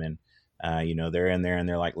program, and they're in there and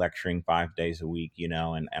they're like lecturing 5 days a week,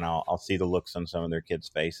 and I'll see the looks on some of their kids'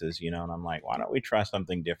 faces, and I'm like, why don't we try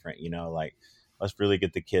something different, like. Let's really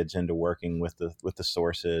get the kids into working with the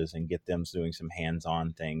sources and get them doing some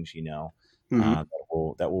hands-on things, that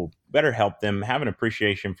will better help them have an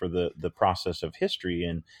appreciation for the process of history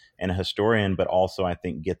and a historian, but also I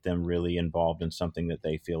think get them really involved in something that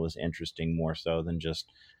they feel is interesting more so than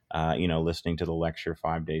just listening to the lecture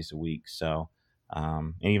 5 days a week. So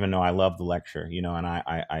and even though I love the lecture, and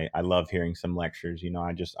I love hearing some lectures,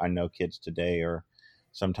 I know kids today are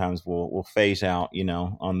sometimes will phase out,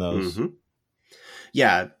 on those. Mm-hmm.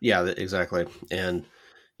 Yeah, exactly. And,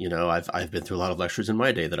 I've been through a lot of lectures in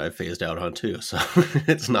my day that I've phased out on too. So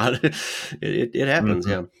it's not, it happens.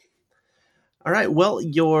 Yeah. All right. Well,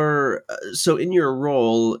 so in your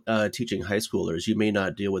role teaching high schoolers, you may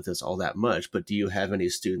not deal with this all that much, but do you have any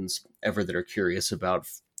students ever that are curious about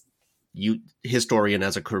historian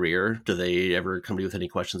as a career? Do they ever come to you with any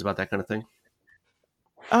questions about that kind of thing?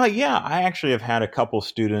 Yeah, I actually have had a couple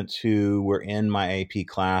students who were in my AP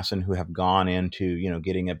class and who have gone into,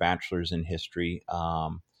 getting a bachelor's in history.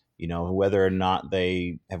 Whether or not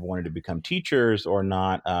they have wanted to become teachers or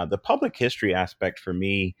not, the public history aspect for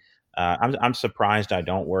me, I'm surprised I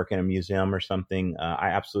don't work in a museum or something. I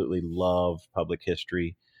absolutely love public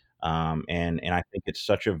history. And I think it's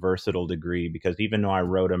such a versatile degree because even though I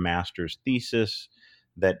wrote a master's thesis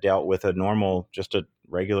that dealt with just a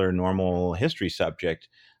regular normal history subject,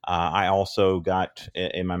 I also got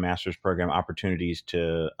in my master's program opportunities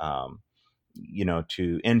to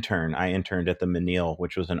intern. I interned at the Menil,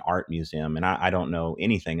 which was an art museum, and I don't know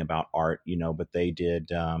anything about art, but they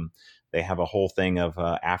did. They have a whole thing of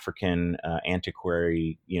African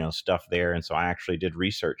antiquary, stuff there, and so I actually did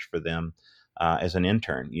research for them as an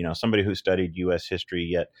intern. Somebody who studied U.S. history,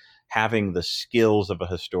 yet having the skills of a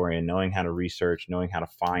historian, knowing how to research, knowing how to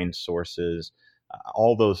find sources,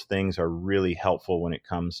 all those things are really helpful when it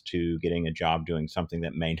comes to getting a job doing something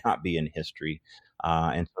that may not be in history.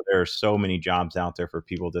 And so there are so many jobs out there for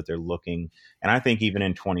people that they're looking. And I think even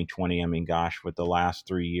in 2020, I mean, gosh, with the last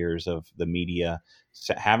 3 years of the media,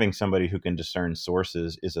 having somebody who can discern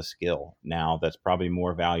sources is a skill now that's probably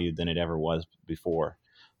more valued than it ever was before.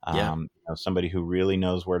 Yeah. Somebody who really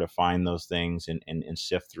knows where to find those things and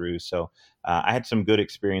sift through. So I had some good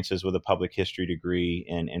experiences with a public history degree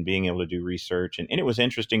and being able to do research. And it was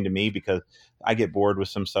interesting to me because I get bored with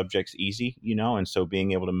some subjects easy, and so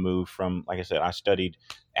being able to move from, like I said, I studied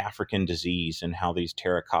African disease and how these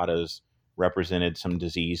terracottas represented some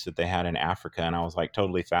disease that they had in Africa. And I was like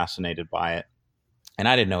totally fascinated by it. And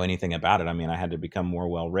I didn't know anything about it. I mean, I had to become more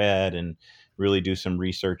well read and really do some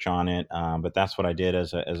research on it. But that's what I did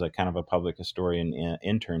as a kind of a public historian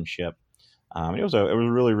internship. It was a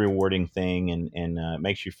really rewarding thing, and it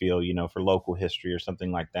makes you feel, for local history or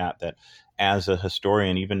something like that, that as a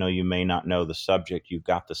historian, even though you may not know the subject, you've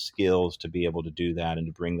got the skills to be able to do that and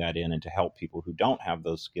to bring that in and to help people who don't have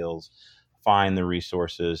those skills find the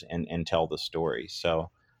resources and tell the story. So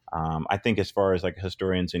I think as far as like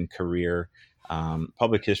historians in career,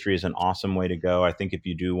 public history is an awesome way to go. I think if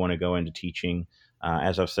you do want to go into teaching,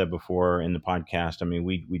 as I've said before in the podcast, I mean,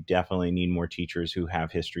 we definitely need more teachers who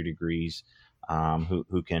have history degrees,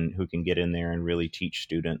 who can get in there and really teach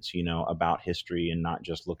students, about history and not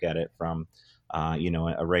just look at it from,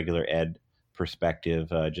 a regular ed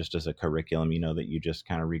perspective, just as a curriculum, that you just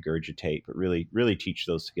kind of regurgitate, but really teach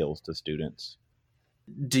those skills to students.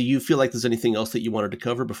 Do you feel like there's anything else that you wanted to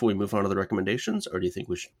cover before we move on to the recommendations, or do you think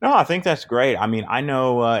we should? No, I think that's great. I mean, I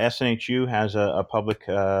know SNHU has a public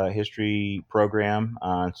history program,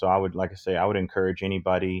 so I would, like I say, I would encourage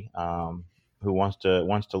anybody who wants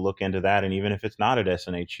to look into that, and even if it's not at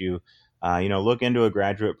SNHU, look into a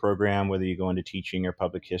graduate program, whether you go into teaching or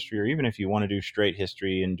public history, or even if you want to do straight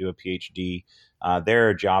history and do a PhD. There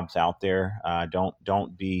are jobs out there.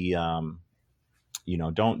 Don't be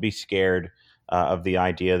don't be scared of the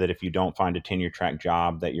idea that if you don't find a tenure track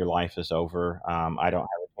job, that your life is over. I don't have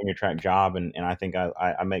a tenure track job, and I think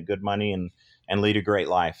I make good money and lead a great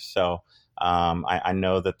life. So I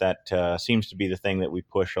know that seems to be the thing that we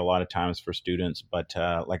push a lot of times for students. But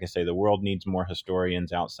like I say, the world needs more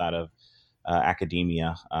historians outside of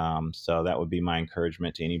academia. So that would be my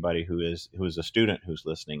encouragement to anybody who is a student who's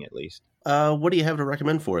listening, at least. What do you have to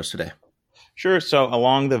recommend for us today? Sure. So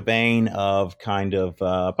along the vein of kind of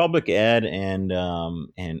public ed and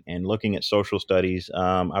looking at social studies,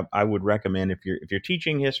 I would recommend if you're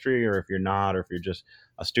teaching history, or if you're not, or if you're just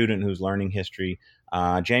a student who's learning history,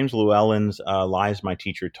 James Llewellyn's "Lies My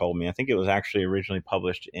Teacher Told Me." I think it was actually originally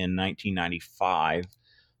published in 1995,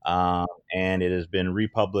 and it has been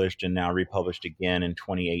republished and now republished again in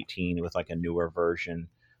 2018 with like a newer version.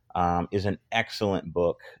 Is an excellent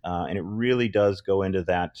book, and it really does go into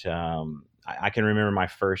that. I can remember my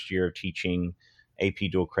first year of teaching AP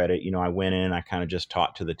dual credit. I went in, I kind of just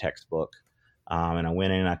taught to the textbook, and I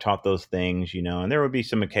went in and I taught those things, and there would be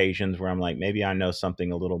some occasions where I'm like, maybe I know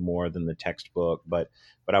something a little more than the textbook, but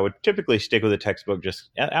I would typically stick with the textbook just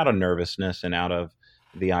out of nervousness and out of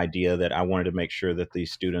the idea that I wanted to make sure that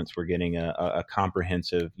these students were getting a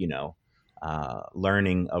comprehensive,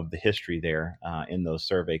 learning of the history there in those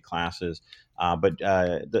survey classes. But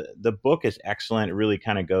the book is excellent. It really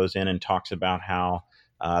kind of goes in and talks about how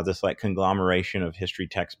this like conglomeration of history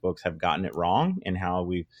textbooks have gotten it wrong, and how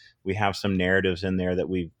we have some narratives in there that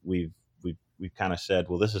we've kind of said,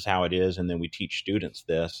 well, this is how it is, and then we teach students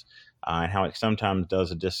this, and how it sometimes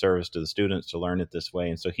does a disservice to the students to learn it this way.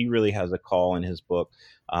 And so he really has a call in his book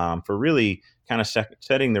for really kind of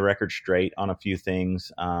setting the record straight on a few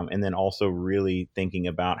things, and then also really thinking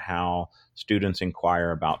about how students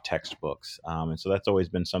inquire about textbooks. And so that's always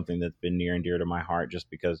been something that's been near and dear to my heart, just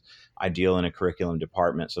because I deal in a curriculum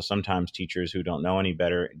department. So sometimes teachers who don't know any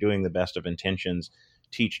better, doing the best of intentions,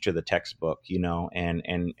 teach to the textbook,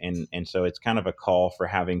 and so it's kind of a call for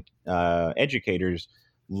having educators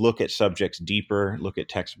look at subjects deeper, look at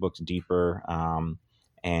textbooks deeper,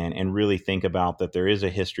 and really think about that there is a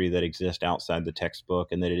history that exists outside the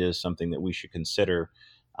textbook, and that it is something that we should consider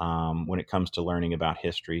when it comes to learning about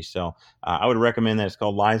history. So I would recommend that. It's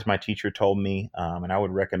called Lies My Teacher Told Me, and I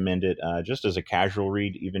would recommend it just as a casual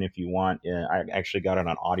read, even if you want. I actually got it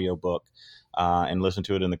on audiobook and listened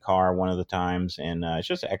to it in the car one of the times, and it's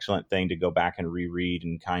just an excellent thing to go back and reread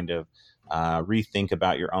and kind of rethink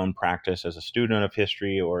about your own practice as a student of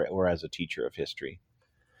history or as a teacher of history.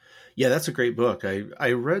 Yeah, that's a great book.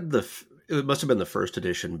 I read it must have been the first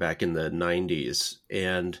edition back in the 90s.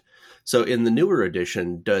 And so in the newer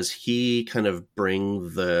edition, does he kind of bring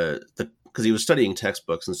the because he was studying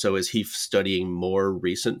textbooks, and so is he studying more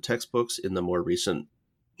recent textbooks in the more recent?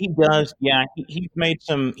 He does, yeah. He's made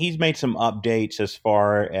some updates as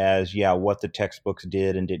far as what the textbooks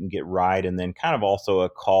did and didn't get right, and then kind of also a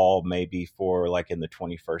call maybe for like in the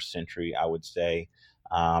 21st century, I would say.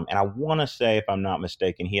 And I want to say, if I'm not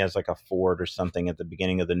mistaken, he has like a foreword or something at the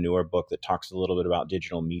beginning of the newer book that talks a little bit about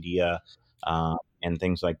digital media and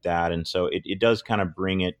things like that. And so it does kind of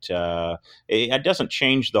bring it. It doesn't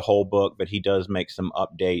change the whole book, but he does make some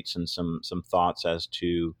updates and some thoughts as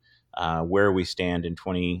to where we stand in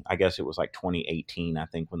I guess it was like 2018, I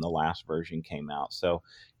think, when the last version came out. So,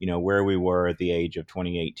 where we were at the age of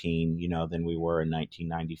 2018, than we were in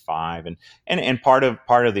 1995. And part of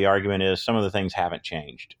the argument is some of the things haven't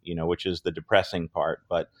changed, which is the depressing part.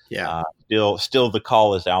 But still the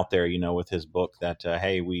call is out there, with his book that,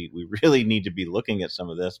 hey, we really need to be looking at some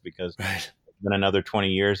of this because it's been another 20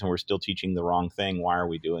 years and we're still teaching the wrong thing. Why are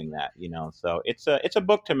we doing that? So it's a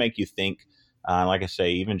book to make you think. Like I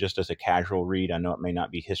say, even just as a casual read, I know it may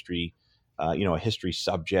not be history, a history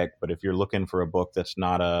subject, but if you're looking for a book that's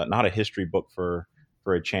not a history book for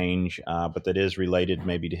a change, but that is related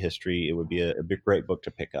maybe to history, it would be a great book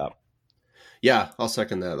to pick up. Yeah, I'll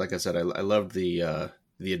second that. Like I said, I loved the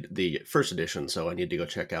first edition, so I need to go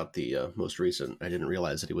check out the most recent. I didn't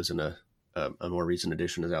realize that it was in a more recent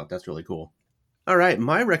edition is out. That's really cool. All right,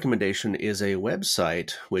 my recommendation is a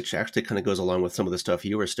website which actually kind of goes along with some of the stuff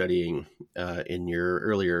you were studying in your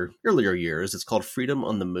earlier years. It's called Freedom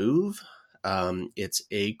on the Move. It's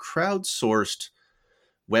a crowdsourced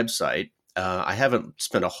website. I haven't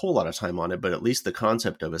spent a whole lot of time on it, but at least the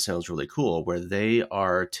concept of it sounds really cool, where they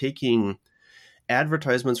are taking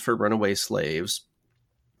advertisements for runaway slaves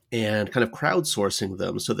and kind of crowdsourcing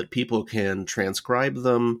them so that people can transcribe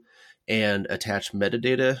them and attach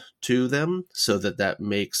metadata to them so that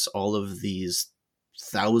makes all of these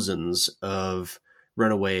thousands of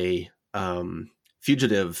runaway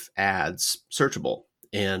fugitive ads searchable.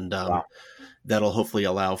 And that'll hopefully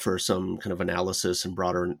allow for some kind of analysis and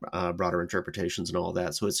broader interpretations and all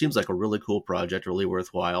that. So it seems like a really cool project, really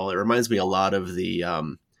worthwhile. It reminds me a lot of the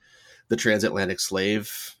transatlantic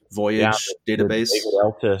slave voyage database, David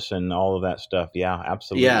Eltis and all of that stuff. Yeah,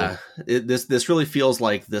 absolutely. Yeah, this really feels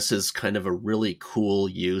like this is kind of a really cool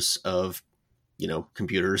use of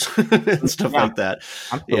computers and stuff like that.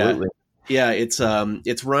 Absolutely. Yeah, it's run.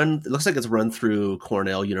 It looks like it's run through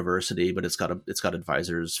Cornell University, but it's got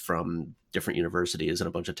advisors from different universities and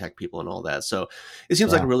a bunch of tech people and all that. So it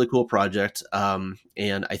seems like a really cool project.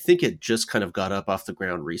 And I think it just kind of got up off the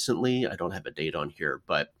ground recently. I don't have a date on here,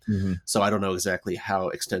 but so I don't know exactly how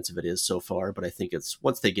extensive it is so far. But I think it's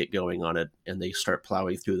once they get going on it and they start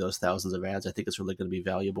plowing through those thousands of ads, I think it's really going to be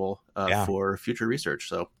valuable for future research.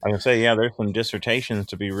 So I can say, there's some dissertations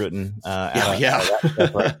to be written. That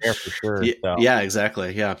stuff right there for sure. Yeah,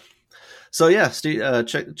 exactly. Yeah. So Steve,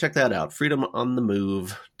 check that out.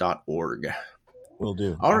 freedomonthemove.org. Will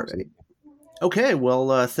do. All right. Okay.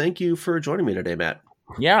 Well, thank you for joining me today, Matt.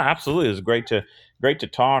 Yeah, absolutely. It was great to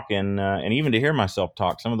talk and even to hear myself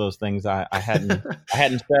talk. Some of those things I hadn't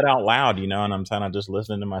said out loud, and I'm kind of just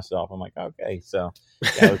listening to myself. I'm like, okay. So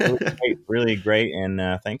it was really great.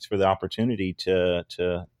 And thanks for the opportunity to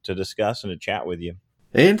discuss and to chat with you.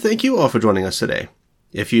 And thank you all for joining us today.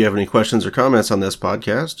 If you have any questions or comments on this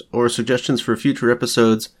podcast or suggestions for future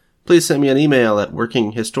episodes, please send me an email at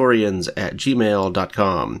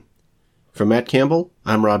workinghistorians@gmail.com. From Matt Campbell,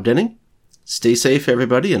 I'm Rob Denning. Stay safe,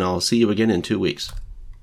 everybody, and I'll see you again in 2 weeks.